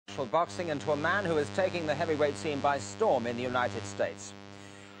Boxing and to a man who is taking the heavyweight scene by storm in the United States.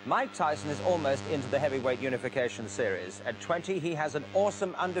 Mike Tyson is almost into the heavyweight unification series. At 20, he has an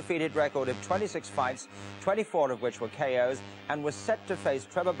awesome undefeated record of 26 fights, 24 of which were KOs, and was set to face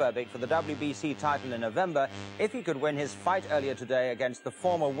Trevor Berbick for the WBC title in November if he could win his fight earlier today against the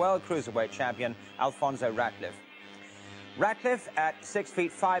former world cruiserweight champion, Alfonso Ratliff. Ratliff, at 6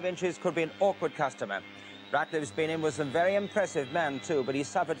 feet 5 inches, could be an awkward customer. Ratliff's been in with some very impressive men too, but he's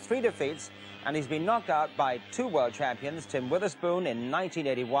suffered 3 defeats and he's been knocked out by 2 world champions, Tim Witherspoon in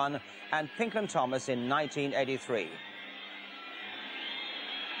 1981 and Pinklon Thomas in 1983.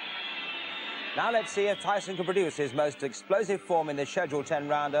 Now let's see if Tyson can produce his most explosive form in the Schedule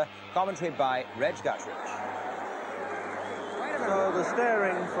 10-rounder. Commentary by Reg Guttridge. So the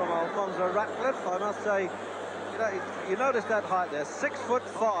staring from Alfonso Ratliff, I must say, you notice that height there,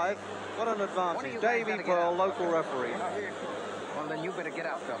 6'5". What an advantage. Davy Pearl, local referee. Well, then you better get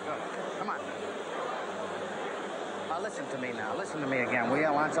out, Phil. Go. Come on. Listen to me now. Listen to me again, will you,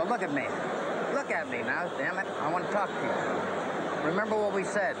 Alonso? Look at me. Look at me now, damn it. I want to talk to you. Remember what we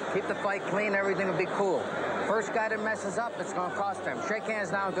said. Keep the fight clean, everything will be cool. First guy that messes up, it's going to cost him. Shake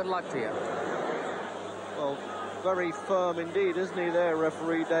hands now and good luck to you. Well, very firm indeed, isn't he there,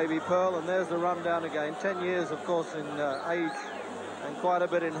 referee Davy Pearl? And there's the rundown again. 10 years, of course, in age and quite a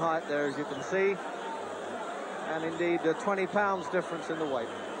bit in height there, as you can see. And indeed, 20 pounds difference in the weight.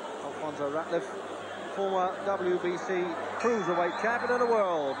 Alfonso Ratliff, former WBC cruiserweight champion of the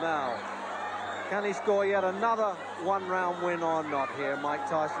world now. Can he score yet another one-round win or not here, Mike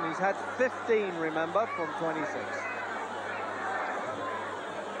Tyson? He's had 15, remember, from 26.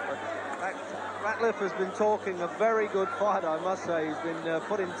 But Ratliff has been talking a very good fight, I must say. He's been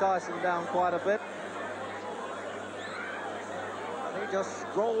putting Tyson down quite a bit. He just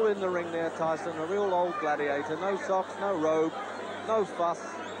strolled in the ring there, Tyson, a real old gladiator. No socks, no robe, no fuss.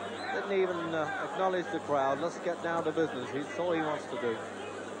 Didn't even acknowledge the crowd. Let's get down to business. That's all he wants to do.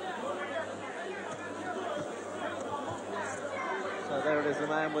 So there it is, the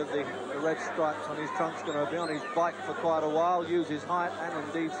man with the red stripes on his trunk's going to be on his bike for quite a while, use his height and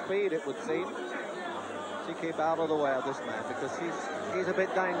indeed speed, it would seem, to keep out of the way of this man, because he's a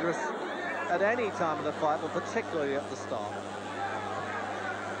bit dangerous at any time of the fight, but particularly at the start.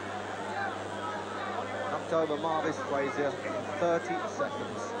 Over Marvis Frazier, 30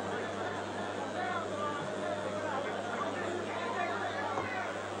 seconds.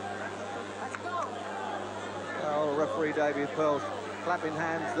 Oh, referee Davy Pearl's clapping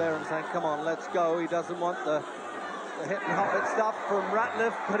hands there and saying, come on, let's go. He doesn't want the hit and hot stuff from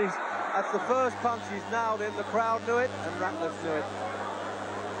Ratliff, but that's the first punch he's nailed in. The crowd knew it, and Ratliff knew it.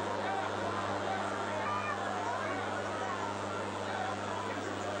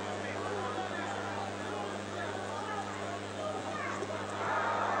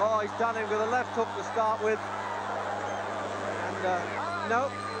 Oh, he's done him with a left hook to start with. And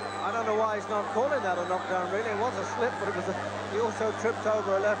no, I don't know why he's not calling that a knockdown, really. It was a slip, but he also tripped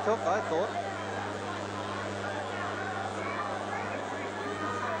over a left hook, I thought.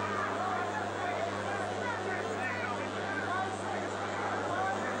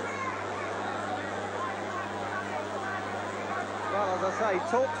 Well, as I say, he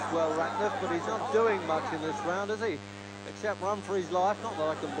talks well, Ratliff, but he's not doing much in this round, is he? Except run for his life, not that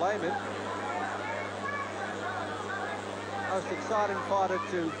I can blame him. Most exciting fighter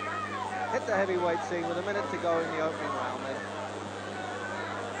to hit the heavyweight scene with a minute to go in the opening round then.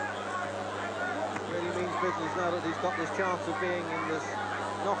 Really means business now that he's got this chance of being in this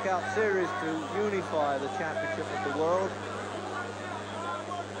knockout series to unify the championship of the world.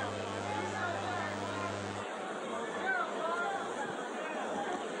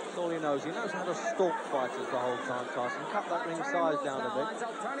 All he knows how to stalk fighters the whole time, Tyson. Cut that ring size down a bit.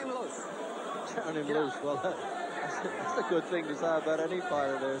 Turn him loose. Turn him loose. Well, that's a good thing to say about any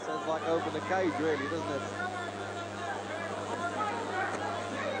fighter there. It sounds like open the cage, really, doesn't it?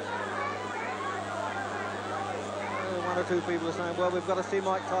 One or two people are saying, well, we've got to see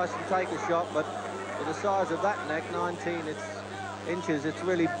Mike Tyson take a shot, but with the size of that neck, 19 inches, it's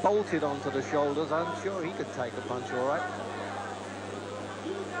really bolted onto the shoulders. I'm sure he could take a punch all right.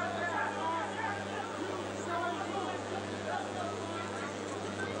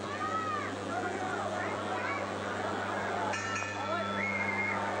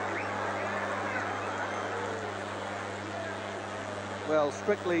 Well,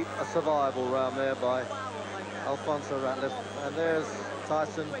 strictly a survival round there by Alfonso Ratliff. And there's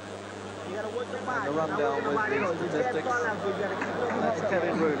Tyson and the rundown with the statistics. That's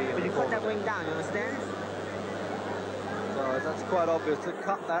Kevin Rooney in the corner. Put that ring down, you understand? So that's quite obvious, to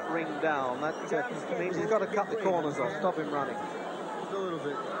cut that ring down. That means he's got to cut the corners off, stop him running. A little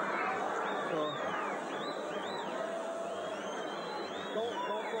bit.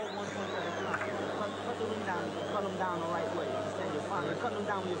 down. Cut them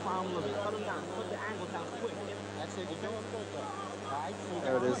down with your forearm a little bit. Cut them down. Put the angle down quick. That's it.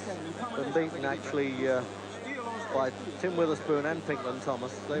 There it is. Been beaten actually by Tim Witherspoon and Pinklon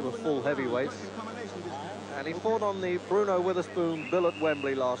Thomas. They were full heavyweights. And he fought on the Bruno Witherspoon bill at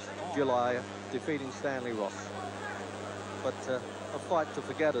Wembley last July, defeating Stanley Ross. But a fight to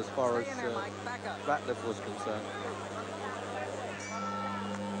forget as far as Ratliff was concerned.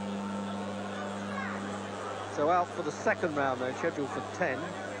 So out for the second round then, scheduled for 10.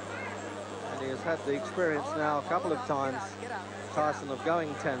 And he has had the experience now a couple of times, Tyson, of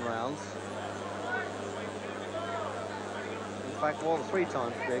going 10 rounds. In fact, more than 3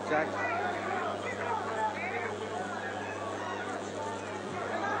 times to be exact.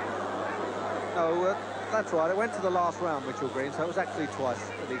 No, that's right. It went to the last round, Mitchell Green, so it was actually twice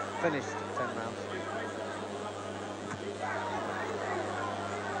that he finished 10 rounds.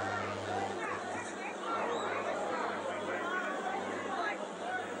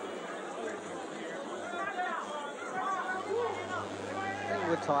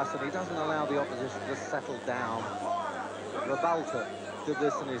 With Tyson, he doesn't allow the opposition to settle down. Rebalta did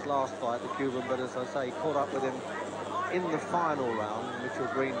this in his last fight, the Cuban, but as I say, he caught up with him in the final round. Mitchell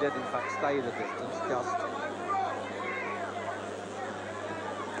Green did in fact stay the distance just.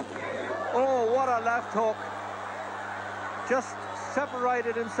 Oh, what a left hook. Just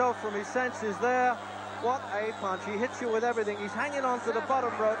separated himself from his senses there. What a punch. He hits you with everything. He's hanging on to the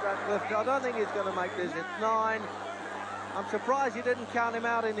bottom rope, Ratliff. I don't think he's going to make this. It's 9. I'm surprised you didn't count him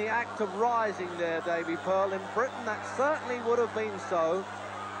out in the act of rising there, Davy Pearl. In Britain, that certainly would have been so.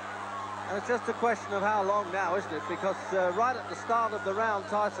 And it's just a question of how long now, isn't it? Because right at the start of the round,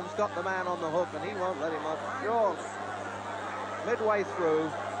 Tyson's got the man on the hook, and he won't let him off. Sure. Midway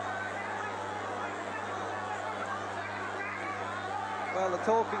through. Well, the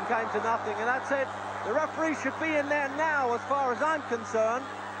talking came to nothing, and that's it. The referee should be in there now, as far as I'm concerned,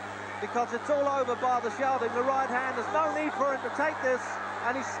 because it's all over by the shouting. The right hand, there's no need for him to take this,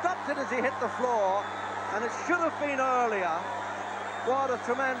 and he stopped it as he hit the floor, and it should have been earlier. What a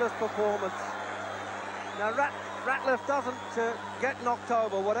tremendous performance. Now, Ratliff doesn't get knocked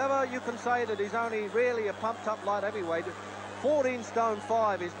over. Whatever you can say that he's only really a pumped-up light heavyweight, 14 stone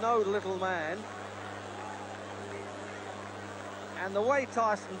 5 is no little man. And the way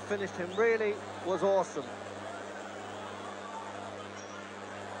Tyson finished him really was awesome.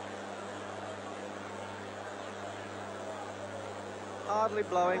 Hardly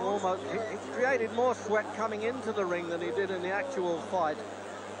blowing, almost. He created more sweat coming into the ring than he did in the actual fight.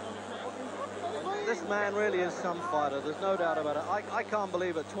 This man really is some fighter, there's no doubt about it. I can't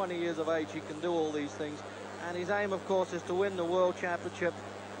believe at 20 years of age he can do all these things. And his aim, of course, is to win the World Championship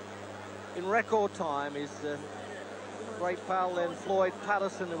in record time. His great pal then, Floyd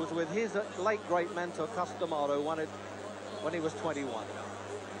Patterson, who was with his late great mentor, Customato, won it when he was 21.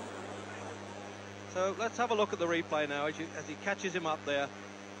 So let's have a look at the replay now as he catches him up there,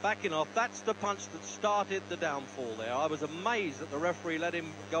 backing off. That's the punch that started the downfall there. I was amazed that the referee let him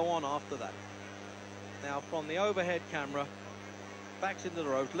go on after that. Now from the overhead camera, backs into the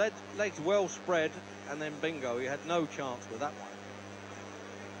ropes, legs well spread, and then bingo, he had no chance with that one.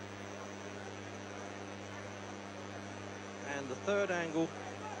 And the third angle,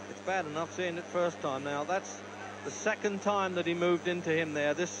 it's bad enough seeing it first time. Now that's the second time that he moved into him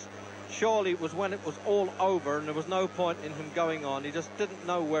there. This surely was when it was all over and there was no point in him going on. He just didn't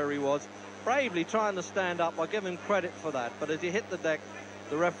know where he was. Bravely trying to stand up. I give him credit for that. But as he hit the deck,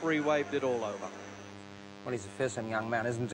 the referee waved it all over. Well, he's a fearsome young man, isn't he?